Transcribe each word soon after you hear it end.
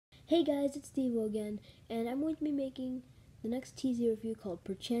Hey guys, it's Steve again, and I'm going to be making the next TV review called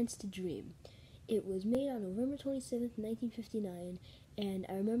Perchance to Dream. It was made on November 27th, 1959, and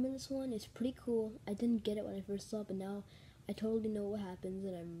I remember this one. It's pretty cool. I didn't get it when I first saw it, but now I totally know what happens,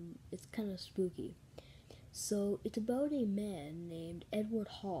 and it's kind of spooky. So, it's about a man named Edward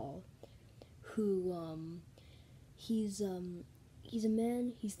Hall, who, he's a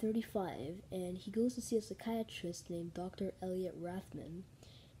man, he's 35, and he goes to see a psychiatrist named Dr. Elliot Rathman.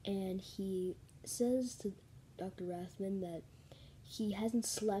 And he says to Dr. Rathman that he hasn't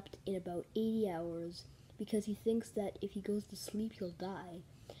slept in about 80 hours because he thinks that if he goes to sleep, he'll die.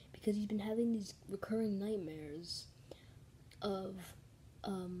 Because he's been having these recurring nightmares of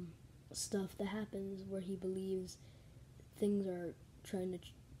stuff that happens where he believes things are trying to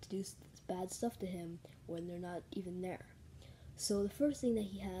do bad stuff to him when they're not even there. So the first thing that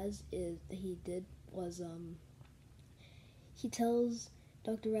he did was he tells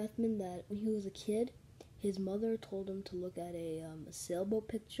Dr. Rathman that when he was a kid, his mother told him to look at a sailboat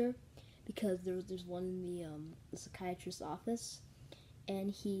picture because there's one in the psychiatrist's office, and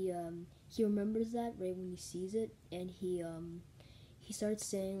he remembers that right when he sees it, and he starts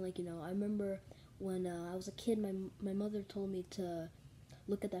saying, like, I remember when I was a kid, my mother told me to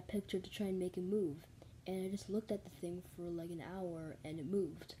look at that picture to try and make it move, and I just looked at the thing for like an hour and it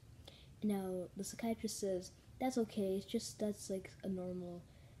moved. Now the psychiatrist says, that's okay, that's like a normal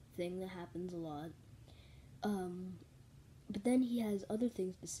thing that happens a lot. But then he has other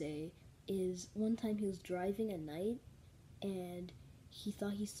things to say. Is one time he was driving at night and he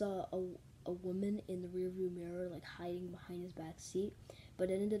thought he saw a woman in the rearview mirror, like hiding behind his back seat, but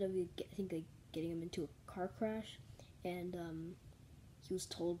it ended up, getting him into a car crash, and he was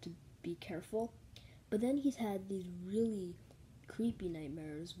told to be careful. But then he's had these really creepy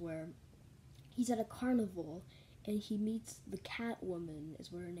nightmares where he's at a carnival and he meets the cat woman,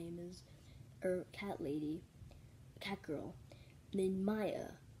 is what her name is, or cat lady, cat girl, named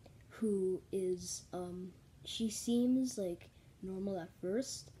Maya, who is, she seems like normal at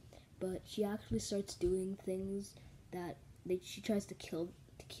first, but she actually starts doing things that she tries to kill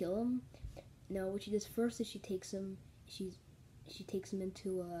him. Now, what she does first is she takes him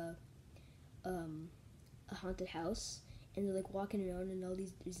into a haunted house, and they're like walking around, and all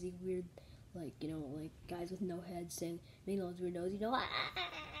these weird, like, like guys with no heads saying, making all those weird noises,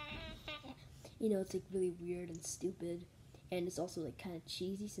 it's like really weird and stupid, and it's also like kind of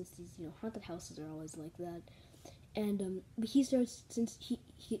cheesy since these, haunted houses are always like that. And but he starts, since he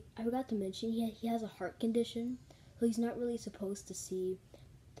I forgot to mention, he has a heart condition, so he's not really supposed to see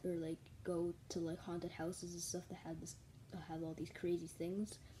or like go to like haunted houses and stuff that have all these crazy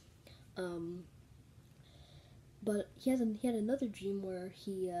things. But he had another dream where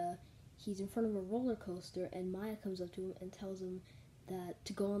he's in front of a roller coaster, and Maya comes up to him and tells him that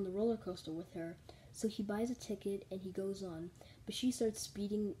to go on the roller coaster with her. So he buys a ticket and he goes on, but she starts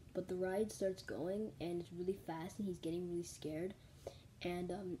speeding, but the ride starts going and it's really fast, and he's getting really scared,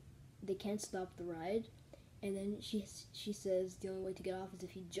 and they can't stop the ride. And then she says the only way to get off is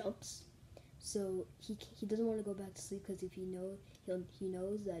if he jumps. So he doesn't want to go back to sleep because if he knows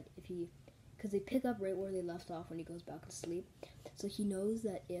that because they pick up right where they left off when he goes back to sleep. So he knows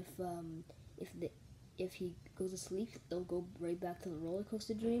that if he goes to sleep, they'll go right back to the roller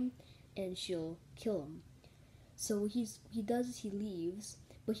coaster dream, and she'll kill him. So what he does is he leaves,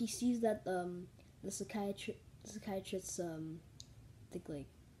 but he sees that the psychiatrist's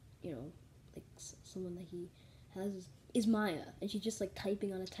someone that he has is Maya, and she's just like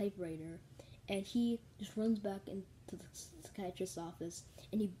typing on a typewriter, and he just runs back into the psychiatrist's office,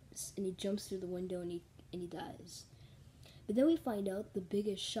 and he jumps through the window, and he dies. But then we find out the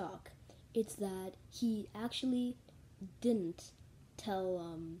biggest shock. It's that he actually didn't tell,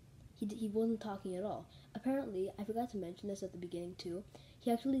 he wasn't talking at all. Apparently, I forgot to mention this at the beginning too,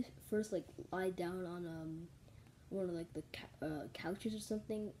 he actually first like lied down on one of like the couches or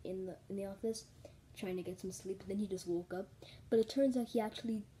something in the office, trying to get some sleep, and then he just woke up. But it turns out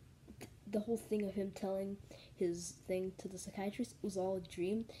the whole thing of him telling his thing to the psychiatrist was all a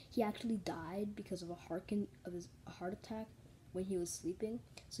dream. He actually died because of a heart attack when he was sleeping.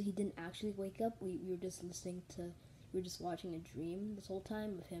 So he didn't actually wake up. We were just watching a dream this whole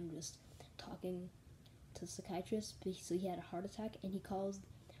time of him just talking to the psychiatrist. So he had a heart attack, and he calls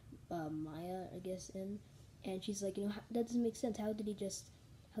Maya, I guess, in, and she's like, that doesn't make sense. How did he just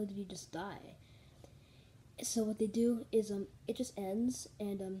die? So what they do is it just ends,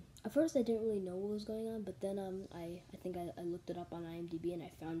 and at first I didn't really know what was going on, but then I think I looked it up on IMDb and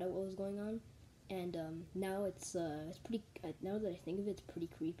I found out what was going on, and now it's pretty. Now that I think of it, it's pretty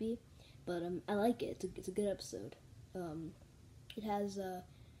creepy, but I like it. It's a good episode. It has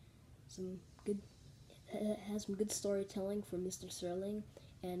some good has some good storytelling from Mr. Serling,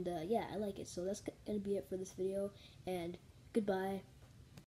 and yeah, I like it. So that's gonna be it for this video, and goodbye.